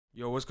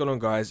Yo, what's going on,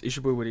 guys? It's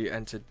your boy Woody,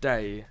 and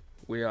today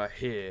we are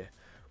here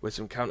with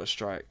some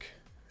Counter-Strike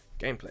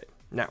gameplay.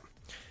 Now,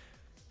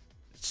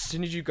 as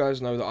soon as you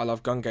guys know that I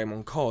love gun game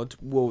on COD,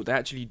 well, they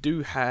actually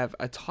do have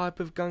a type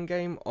of gun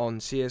game on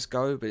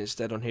CSGO, but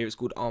instead on here it's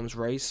called Arms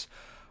Race.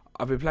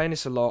 I've been playing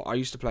this a lot. I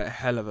used to play it a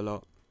hell of a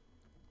lot.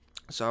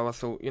 So I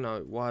thought, you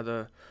know, why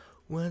the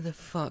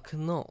fuck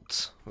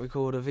not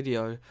record a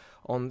video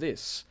on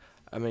this?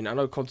 I mean, I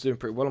know COD's doing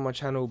pretty well on my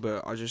channel,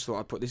 but I just thought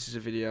I'd put this as a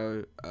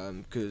video,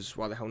 because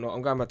why the hell not?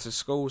 I'm going back to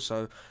school,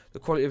 so the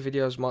quality of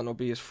videos might not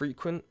be as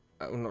frequent.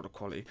 Well, not the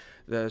quality.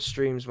 The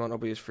streams might not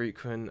be as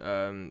frequent.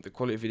 The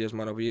quality of videos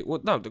might not be... Well,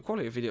 no, the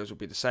quality of videos will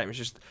be the same. It's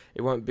just,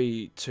 it won't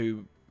be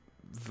too...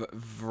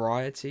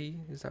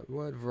 variety? Is that the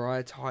word?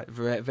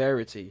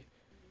 Variety.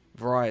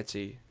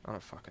 I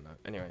don't fucking know.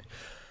 Anyway,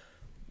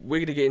 we're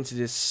going to get into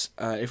this.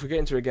 If we get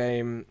into a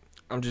game...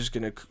 I'm just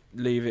going to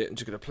leave it, I'm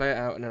just going to play it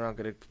out, and then I'm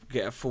going to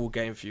get a full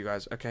game for you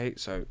guys. Okay,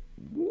 so,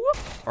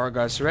 alright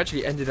guys, so we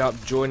actually ended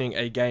up joining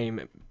a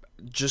game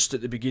just at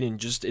the beginning,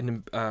 just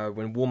in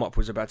when warm-up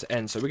was about to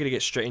end, so we're going to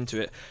get straight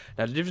into it.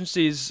 Now, the difference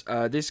is,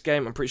 this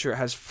game, I'm pretty sure it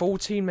has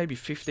 14, maybe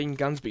 15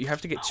 guns, but you have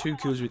to get 2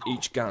 kills with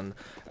each gun,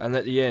 and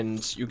at the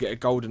end, you get a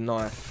golden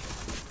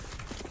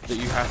knife that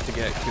you have to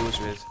get kills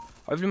with.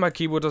 Hopefully my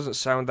keyboard doesn't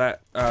sound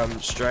that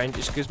strange.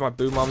 It's because my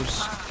boom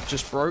arms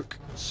just broke,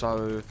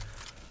 so...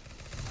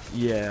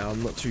 yeah,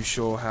 I'm not too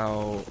sure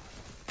how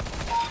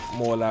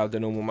more loud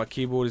than normal my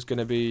keyboard is going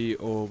to be,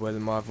 or whether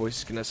my voice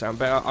is going to sound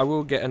better. I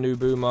will get a new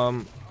boom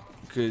arm,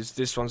 because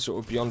this one's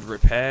sort of beyond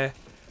repair.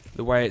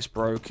 The way it's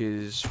broke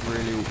is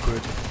really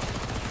awkward.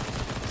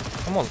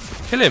 Come on,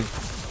 kill him!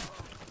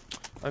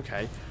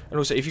 Okay, and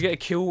also if you get a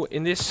kill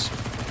in this,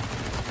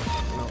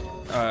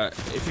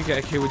 if you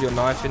get a kill with your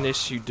knife in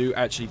this, you do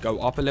actually go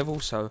up a level,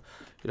 so,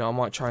 you know, I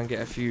might try and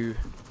get a few...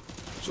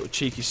 sort of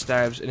cheeky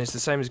stabs, and it's the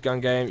same as gun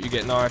game. You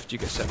get knifed, you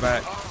get set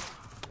back,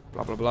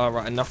 blah blah blah.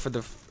 Right, enough of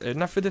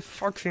the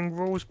fucking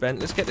rules, Ben.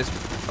 Let's get this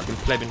fucking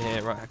pleb in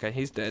here. Right, okay,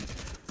 he's dead.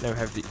 Now we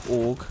have the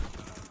AUG.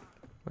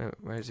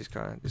 Where is this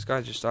guy? This guy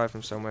just died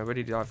from somewhere. Where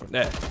did he die from?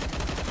 There.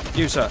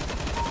 You, sir.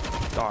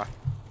 Die.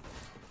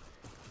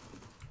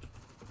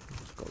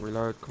 Got to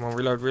reload. Come on,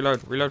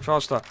 reload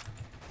faster.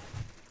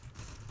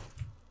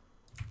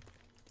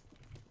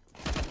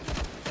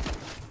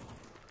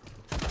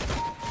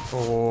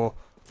 Oh.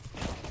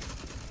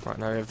 Right,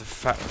 now we have the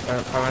fat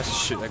has to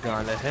shoot that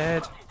guy in the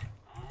head.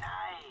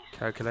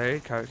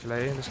 Calculate.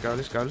 Let's go.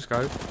 Let's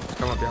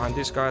come up behind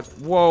this guy.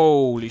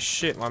 Whoa, holy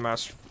shit, my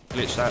mouse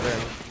glitched out there.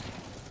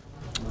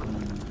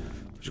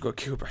 Just got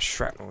killed by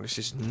shrapnel. This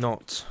is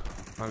not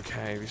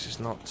okay. This is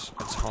not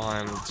a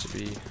time to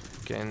be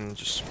getting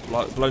just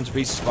blown to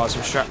pieces by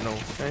some shrapnel.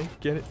 Okay,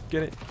 get it.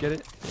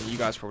 Yeah, you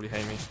guys probably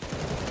hate me.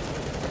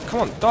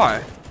 Come on,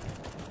 die.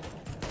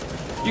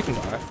 You can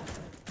die.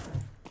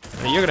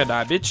 And you're gonna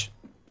die, bitch.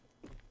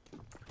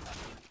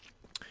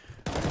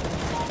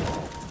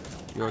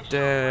 You're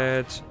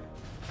dead.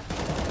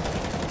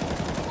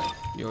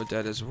 You're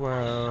dead as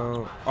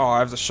well. Oh, I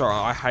have the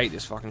shotgun. I hate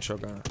this fucking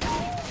shotgun.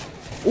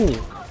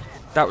 Ooh,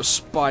 that was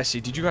spicy.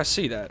 Did you guys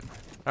see that?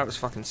 That was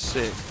fucking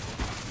sick.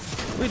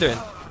 What are you doing?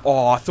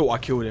 Oh, I thought I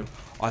killed him.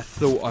 I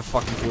thought I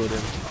fucking killed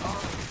him.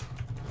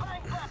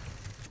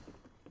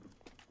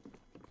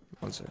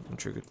 One sec, I'm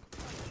triggered.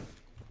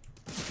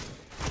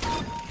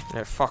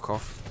 Yeah, fuck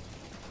off.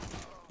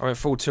 I went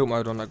full tilt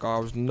mode on that guy. I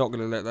was not going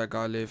to let that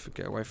guy live.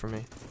 Get away from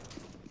me.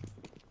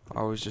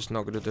 I was just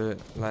not going to do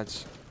it,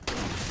 lads.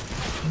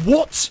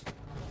 What?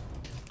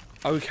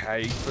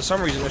 Okay, for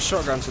some reason a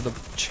shotgun to the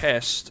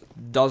chest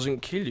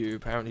doesn't kill you,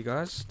 apparently,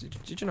 guys.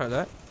 Did you know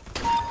that?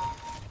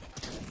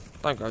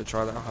 Don't go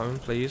try that at home,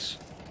 please.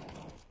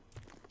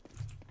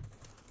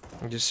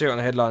 You can see it on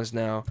the headlines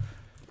now.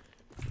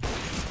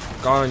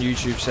 Guy on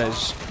YouTube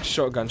says,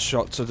 shotgun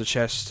shot to the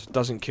chest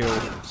doesn't kill,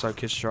 so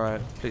kids try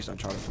it. Please don't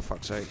try it, for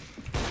fuck's sake.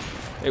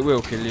 It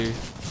will kill you.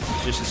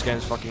 Just this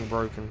game's fucking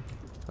broken.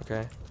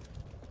 Okay.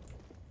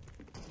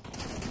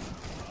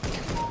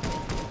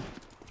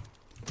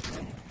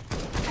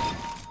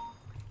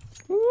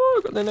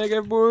 Woo, got the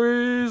negative,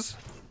 boys.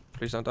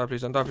 Please don't die,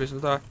 please don't die.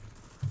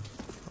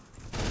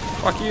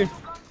 Fuck you.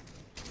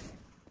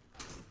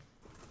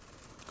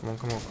 Come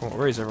on.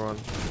 Where is everyone?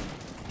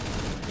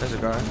 There's a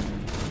guy.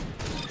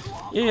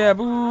 Yeah,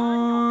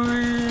 boy.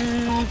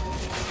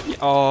 Yeah.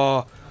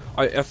 Oh,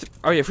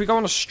 yeah, if we go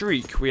on a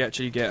streak, we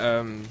actually get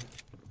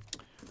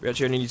we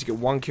actually only need to get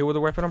 1 kill with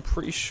a weapon. I'm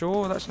pretty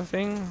sure that's the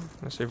thing.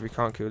 Let's see if we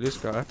can't kill this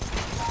guy.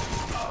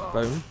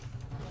 Boom.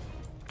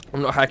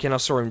 I'm not hacking. I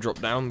saw him drop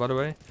down, by the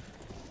way.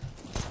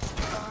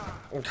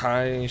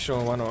 Okay,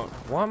 sure, why not?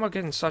 Why am I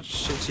getting such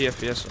shitty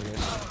FPS on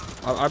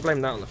this? I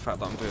blame that on the fact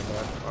that I'm doing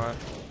that. Alright.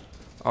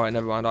 Alright,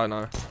 never mind. I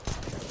know.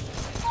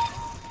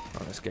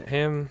 Right, let's get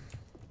him.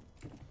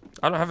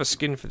 I don't have a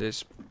skin for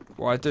this.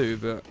 Well, I do,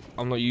 but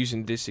I'm not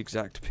using this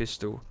exact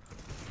pistol.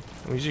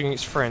 I'm using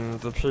its friend,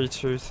 the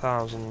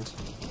P2000.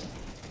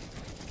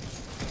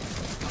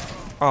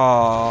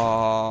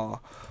 Ah,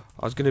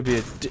 I was gonna be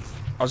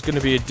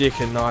a dick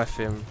and knife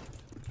him.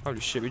 Holy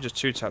shit, we just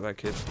two-tapped that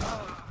kid.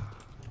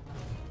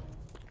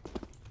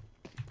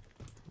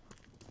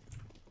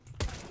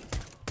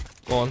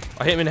 Go on.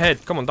 I hit him in the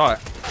head. Come on, die.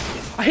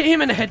 I hit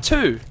him in the head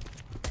too.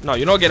 No,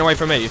 you're not getting away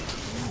from me.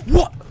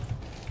 What?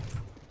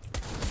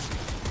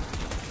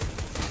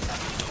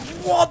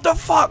 What the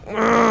fuck?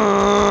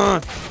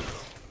 What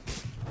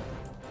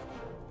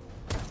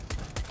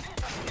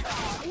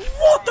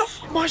the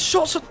f— my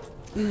shots are—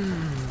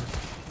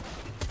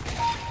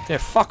 Yeah,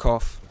 fuck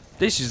off.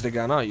 This is the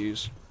gun I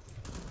use.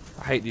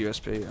 I hate the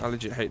USB. I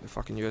legit hate the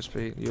fucking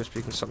USB. The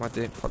USB can suck my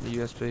dick. Fuck the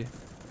USB.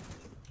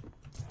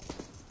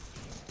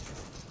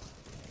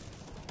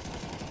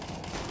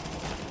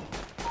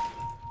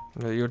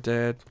 No, you're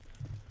dead.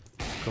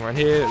 Come around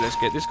here. Let's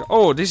get this guy.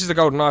 Oh, this is the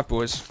golden knife,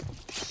 boys.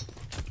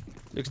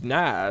 Looks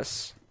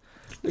nice.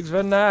 Looks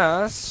very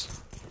nice.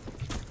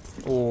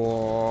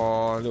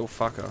 Oh, little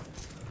fucker.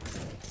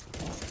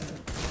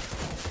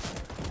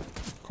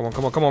 Come on,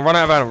 come on, come on. Run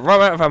out of ammo.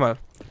 Run out of ammo.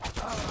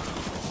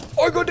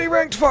 I got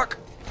deranked. Fuck.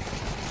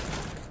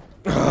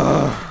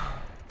 Come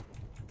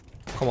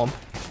on.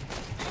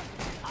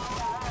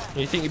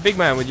 You think you're big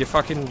man with your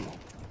fucking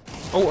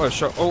auto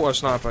shot, auto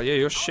sniper? Yeah,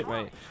 you're shit,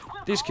 mate.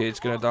 This kid's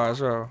gonna die as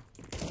well.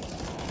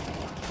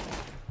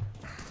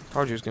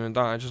 Told you he was gonna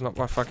die, just not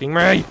by fucking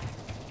me.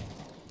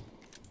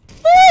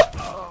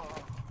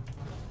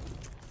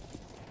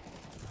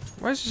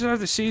 Why does this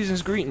have the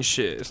season's greeting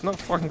shit? It's not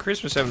fucking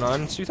Christmas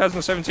M9, it's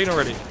 2017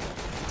 already.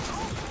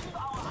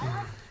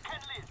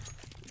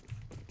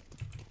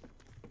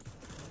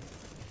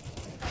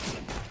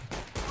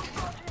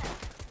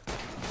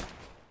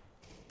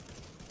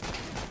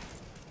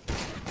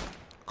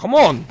 Come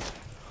on!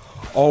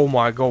 Oh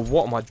my god,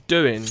 what am I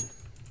doing?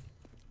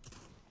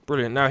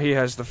 Brilliant, now he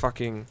has the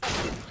fucking...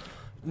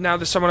 Now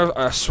there's someone else—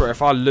 I swear,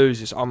 if I lose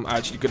this, I'm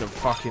actually gonna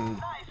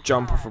fucking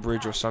jump off a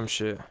bridge or some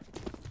shit.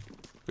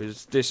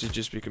 Because this would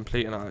just be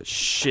complete and utter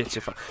shit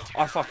if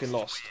I fucking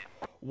lost.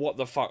 What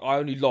the fuck? I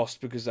only lost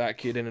because that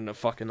kid ended up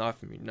fucking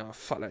knifing me. No,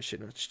 fuck that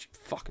shit. No, it's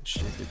fucking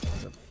stupid.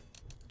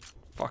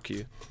 Fuck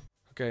you.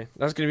 Okay,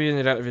 that's gonna be the end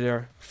of that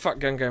video. Fuck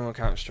gun game on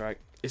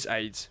Counter-Strike. It's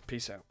AIDS.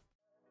 Peace out.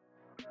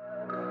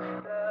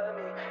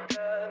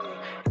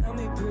 Tell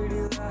me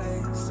pretty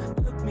lies,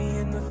 look me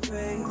in the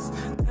face,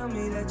 tell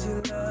me that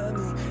you love